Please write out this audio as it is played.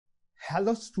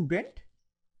Hello student,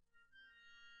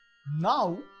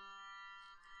 now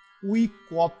we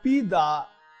copy the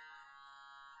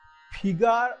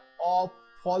figure of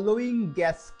following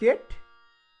gasket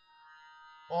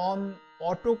on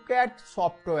AutoCAD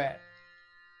software.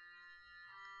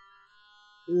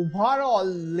 Overall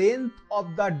length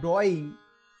of the drawing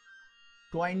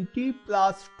 20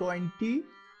 plus 20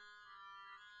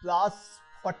 plus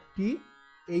 40,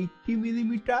 80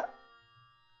 millimeter.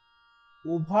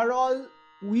 Overall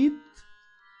width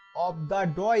of the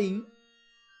drawing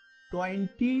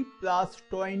 20 plus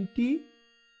 20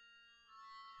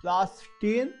 plus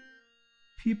 10,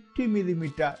 50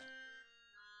 millimeter.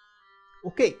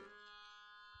 Okay,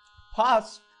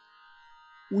 first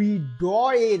we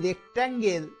draw a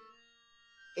rectangle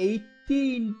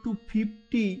 80 into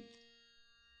 50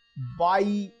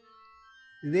 by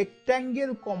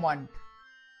rectangle command.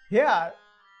 Here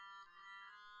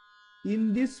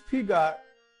in this figure,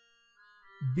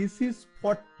 this is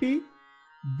 40,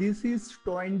 this is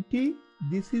 20,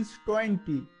 this is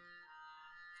 20,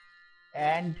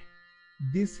 and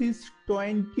this is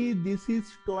 20, this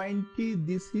is 20,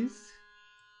 this is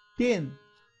 10,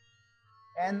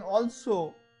 and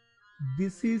also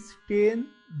this is 10,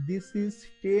 this is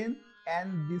 10,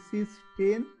 and this is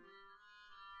 10,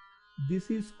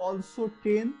 this is also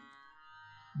 10,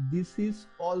 this is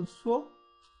also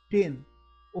 10.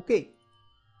 Okay,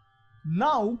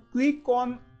 now click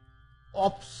on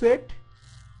offset,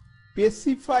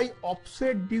 specify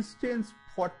offset distance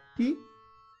 40,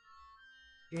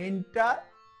 enter,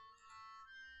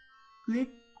 click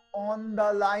on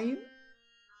the line,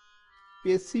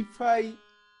 specify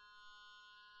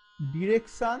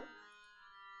direction.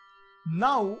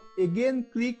 Now again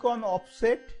click on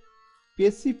offset,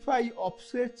 specify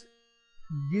offset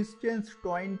distance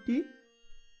 20,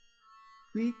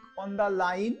 click on the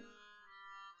line,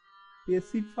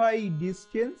 specify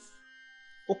distance.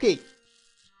 Okay,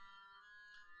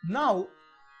 now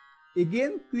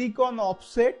again click on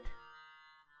offset,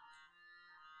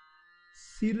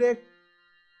 select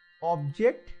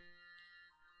object,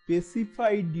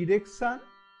 specify direction,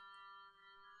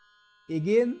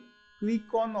 again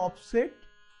click on offset,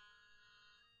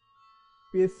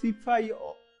 specify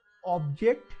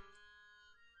object,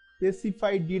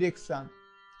 specify direction.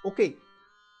 Okay,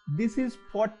 this is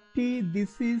 40,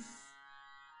 this is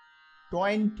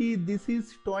 20, this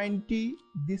is 20,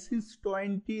 this is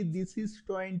 20, this is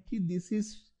 20, this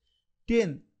is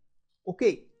 10.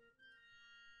 Okay,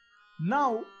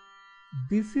 now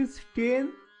this is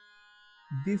 10,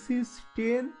 this is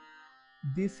 10,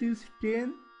 this is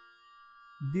 10,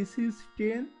 this is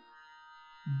 10,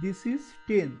 this is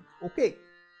 10. Okay,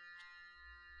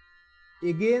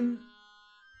 again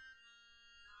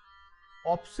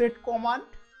offset command,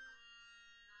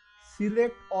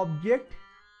 select object,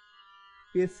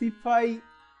 specify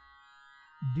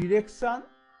direction,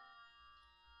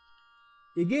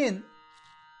 again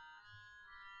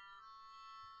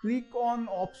click on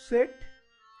offset,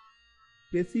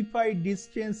 specify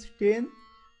distance 10,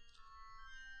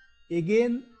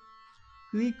 again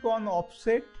click on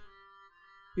offset,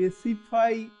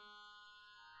 specify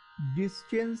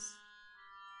distance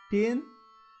 10.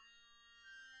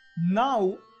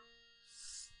 Now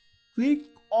click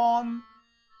on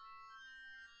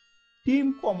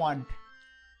team command,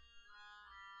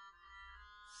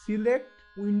 select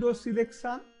window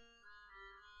selection,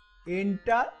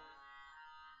 enter,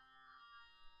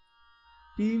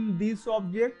 team this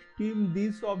object, team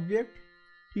this object,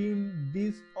 team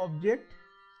this object.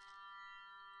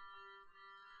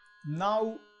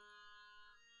 Now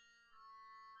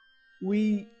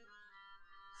we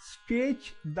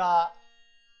stretch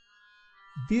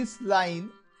this line,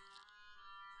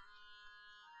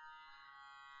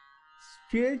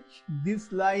 stretch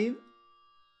this line,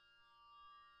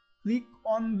 click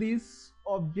on this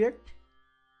object,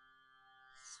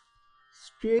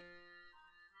 stretch,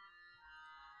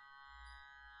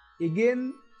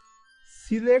 again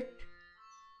select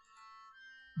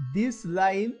this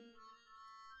line,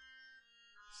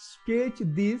 stretch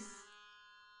this,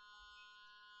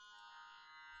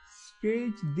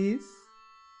 stretch this.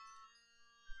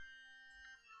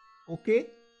 Okay,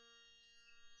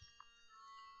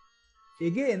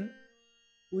 again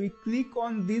we click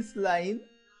on this line,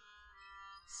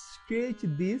 stretch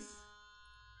this,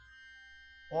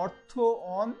 ortho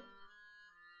on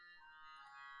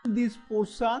this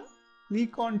portion,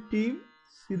 click on team,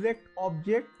 select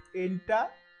object, enter,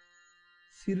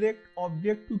 select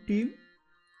object to team.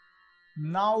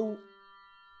 Now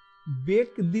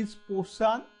bake this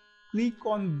portion, click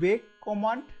on bake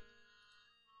command,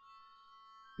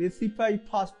 specify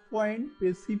first point,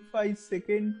 specify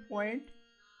second point.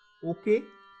 Okay.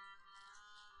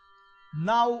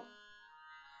 Now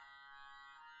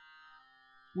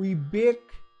we break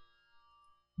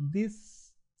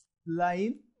this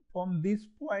line from this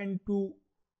point to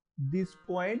this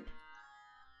point.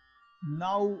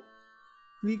 Now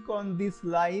click on this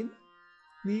line,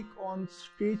 click on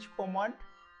stretch command.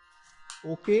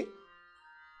 Okay.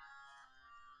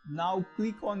 Now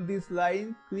click on this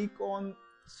line, click on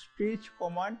stretch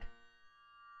command,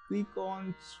 click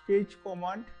on stretch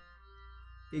command.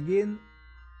 Again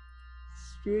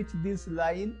stretch this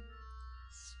line,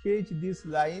 stretch this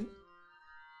line.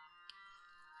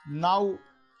 Now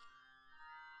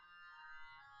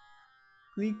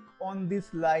click on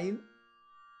this line,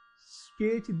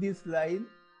 stretch this line,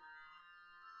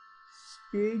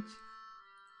 stretch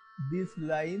this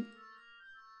line.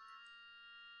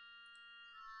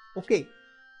 Okay.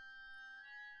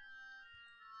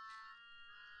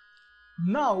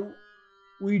 Now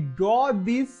we draw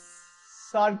this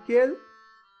circle,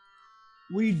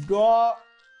 we draw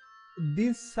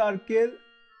this circle,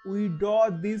 we draw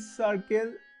this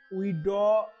circle, we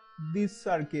draw this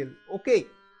circle. Okay.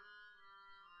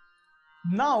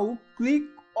 Now click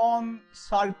on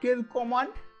circle command,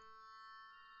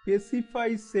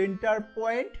 specify center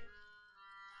point,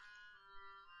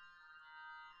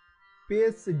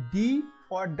 press D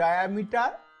for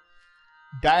diameter,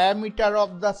 diameter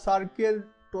of the circle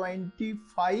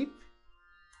 25.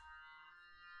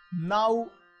 Now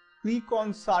click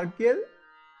on circle,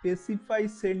 specify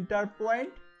center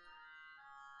point,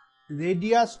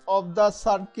 radius of the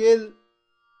circle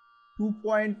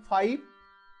 2.5,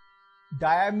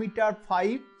 diameter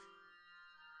 5,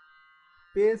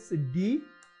 press D,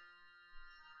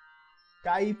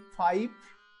 type 5.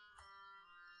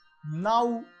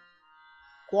 Now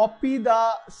copy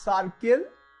the circle,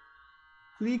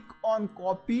 click on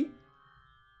copy,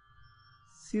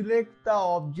 select the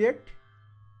object,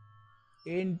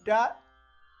 enter,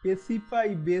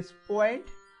 specify base point,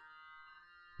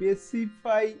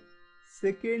 specify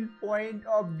second point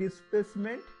of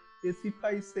displacement,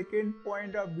 specify second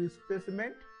point of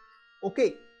displacement.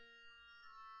 Okay.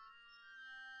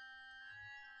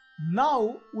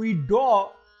 Now we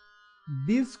draw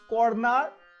this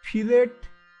corner fillet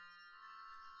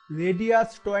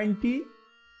radius 20,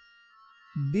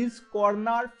 this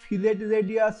corner fillet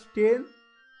radius 10,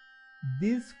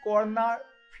 this corner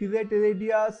fillet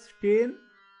radius 10,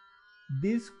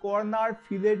 this corner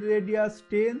fillet radius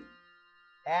 10,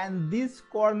 and this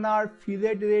corner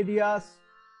fillet radius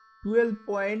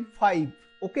 12.5.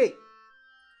 Okay.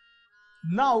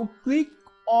 Now click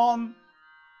on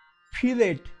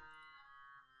fillet,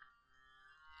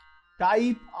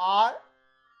 type R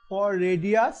for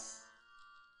radius,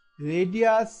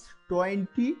 radius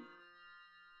 20,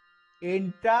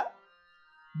 enter.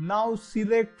 Now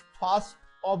select first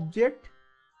object,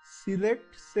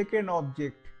 select second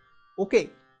object. Okay.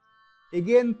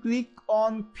 Again click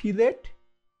on fillet,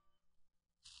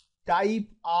 type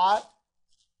R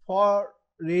for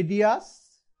radius,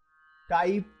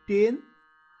 type 10,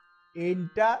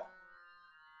 enter,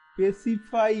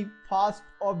 specify first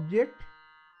object,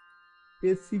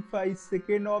 specify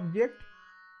second object.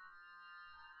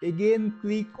 Again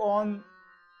click on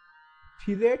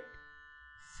fillet,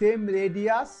 same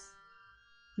radius,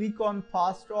 click on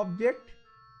first object,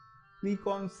 click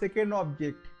on second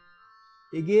object.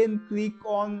 Again click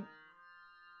on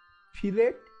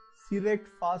fillet, select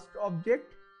first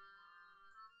object,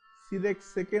 select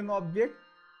second object,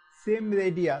 same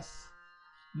radius.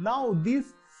 Now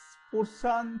this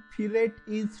portion fillet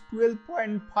is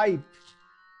 12.5.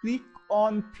 Click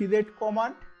on fillet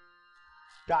command,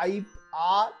 type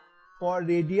R for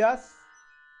radius,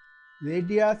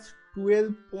 radius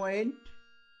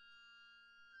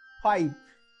 12.5,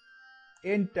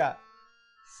 enter,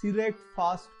 select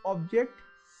first object,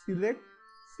 select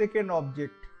second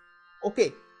object.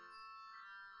 Okay.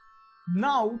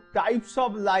 Now types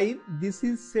of line, this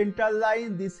is center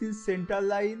line, this is center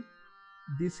line,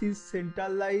 this is center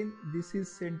line, this is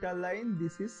center line,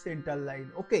 this is center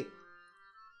line. Okay.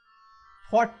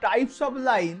 For types of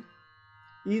line,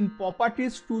 in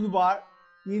properties toolbar,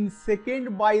 in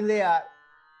second by layer,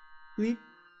 click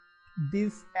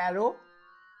this arrow,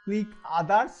 click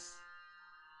others,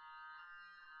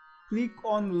 click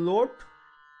on load.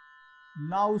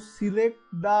 Now select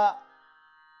the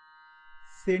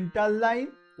center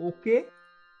line. Okay.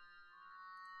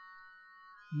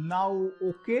 Now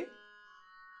okay.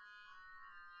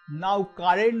 Now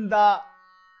current the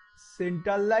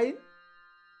center line,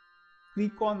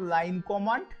 click on line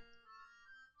command.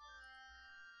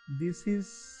 This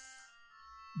is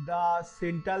the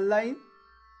center line.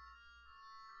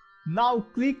 Now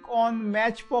click on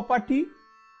match property,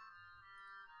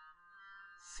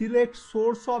 select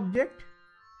source object,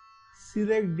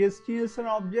 select destination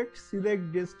object,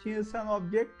 select destination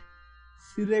object,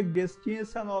 select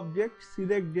destination object,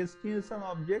 select destination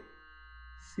object,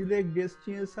 select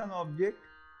destination object,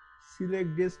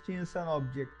 select destination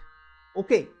object.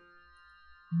 Okay.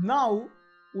 Now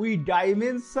we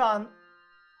dimension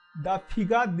the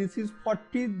figure. This is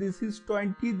 40, this is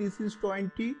 20, this is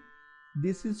 20,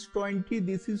 this is 20,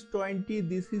 this is 20,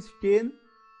 this is 10,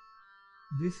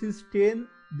 this is 10,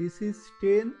 this is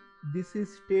 10, this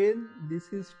is 10,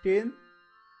 this is 10,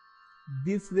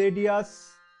 this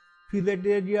radius, fillet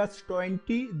radius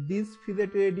 20, this fillet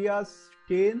radius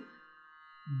 10,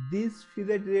 this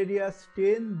fillet radius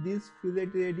 10, this fillet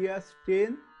radius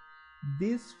 10,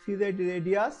 this fillet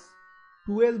radius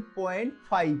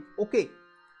 12.5. Okay.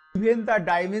 Given the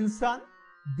dimension,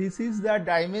 this is the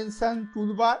dimension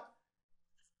toolbar.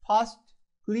 First,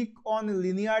 click on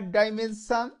linear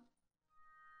dimension,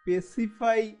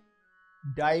 specify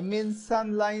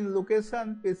dimension line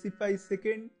location, specify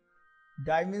second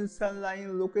dimension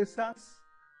line locations.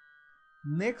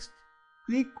 Next,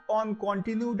 click on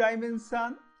continue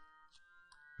dimension,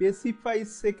 specify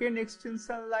second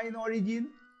extension line origin,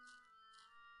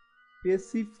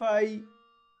 specify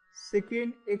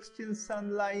second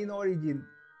extension line origin,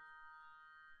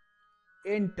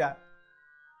 enter.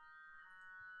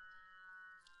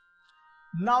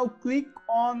 Now click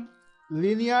on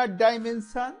linear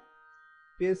dimension,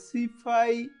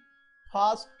 specify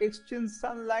first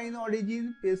extension line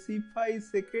origin, specify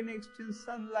second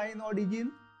extension line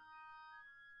origin,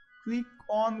 click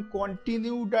on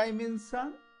continue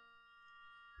dimension,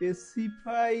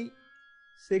 specify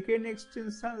second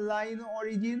extension line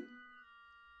origin,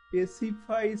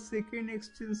 specify second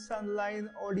extension line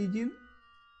origin,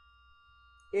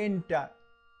 enter.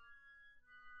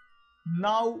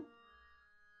 Now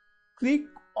click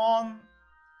on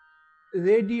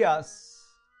radius,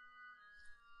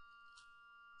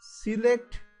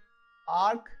 select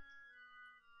arc,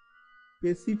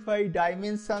 specify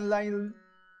dimension line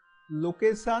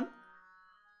location,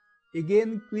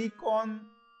 again click on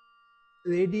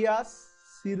radius,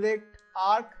 select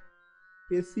arc,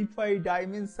 specify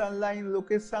dimension line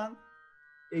location,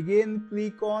 again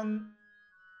click on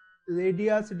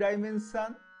radius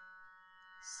dimension,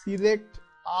 select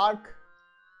arc,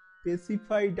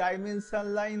 specify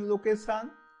dimension line location,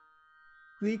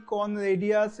 click on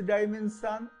radius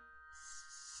dimension,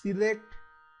 select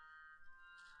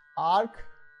arc,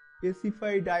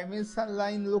 specify dimension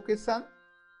line location.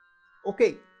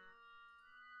 Okay.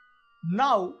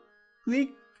 Now click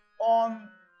on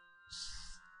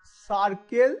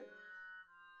circle,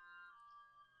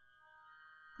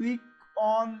 click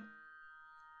on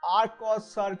arc or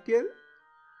circle,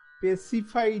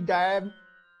 specify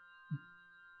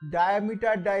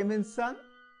diameter dimension.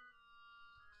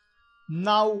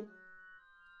 Now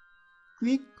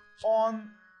click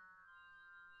on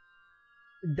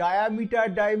diameter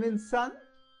dimension,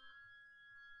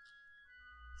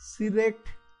 select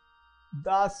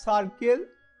the circle,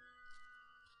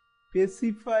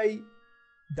 specify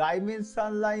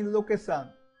dimension line location.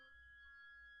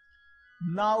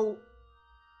 Now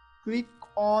click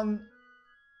on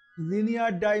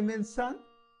linear dimension.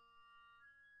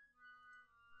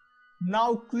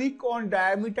 Now click on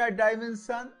diameter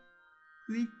dimension,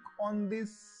 click on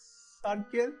this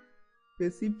circle,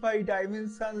 specify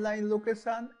dimension line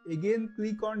location, again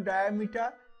click on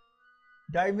diameter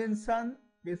dimension,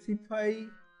 specify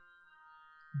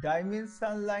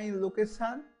dimension line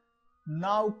location.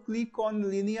 Now click on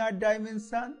linear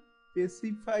dimension,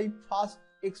 specify first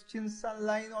extension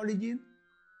line origin,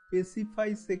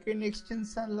 specify second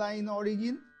extension line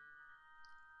origin,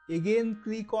 again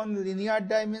click on linear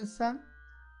dimension,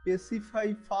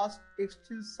 specify first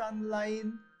extension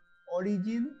line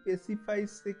origin, specify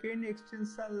second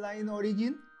extension line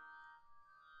origin.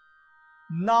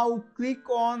 Now click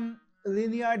on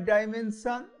linear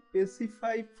dimension,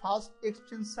 specify first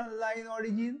extension line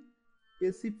origin,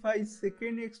 specify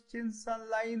second extension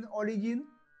line origin,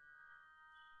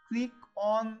 click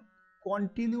on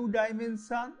continue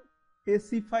dimension,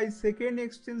 specify second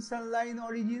extension line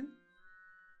origin,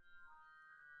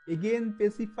 again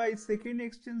specify second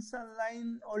extension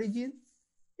line origin,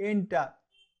 enter.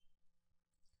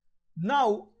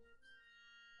 Now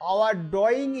our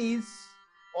drawing is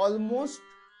almost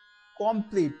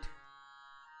complete.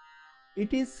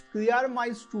 It is clear,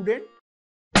 my student?